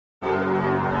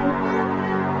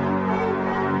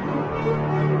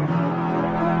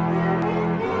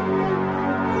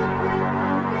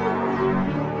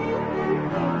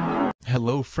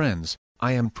Hello friends,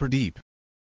 I am Pradeep.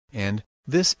 And,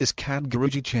 this is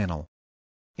CADGURUJI channel.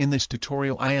 In this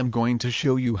tutorial I am going to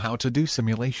show you how to do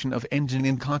simulation of engine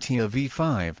in Catia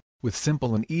V5, with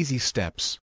simple and easy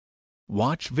steps.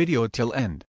 Watch video till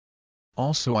end.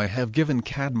 Also I have given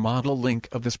CAD model link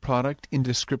of this product in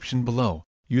description below.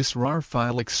 Use RAR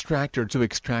File extractor to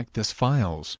extract this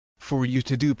files, for you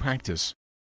to do practice.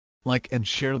 Like and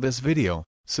share this video,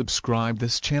 subscribe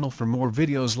this channel for more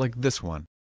videos like this one.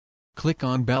 Click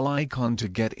on bell icon to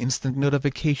get instant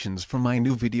notifications from my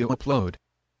new video upload.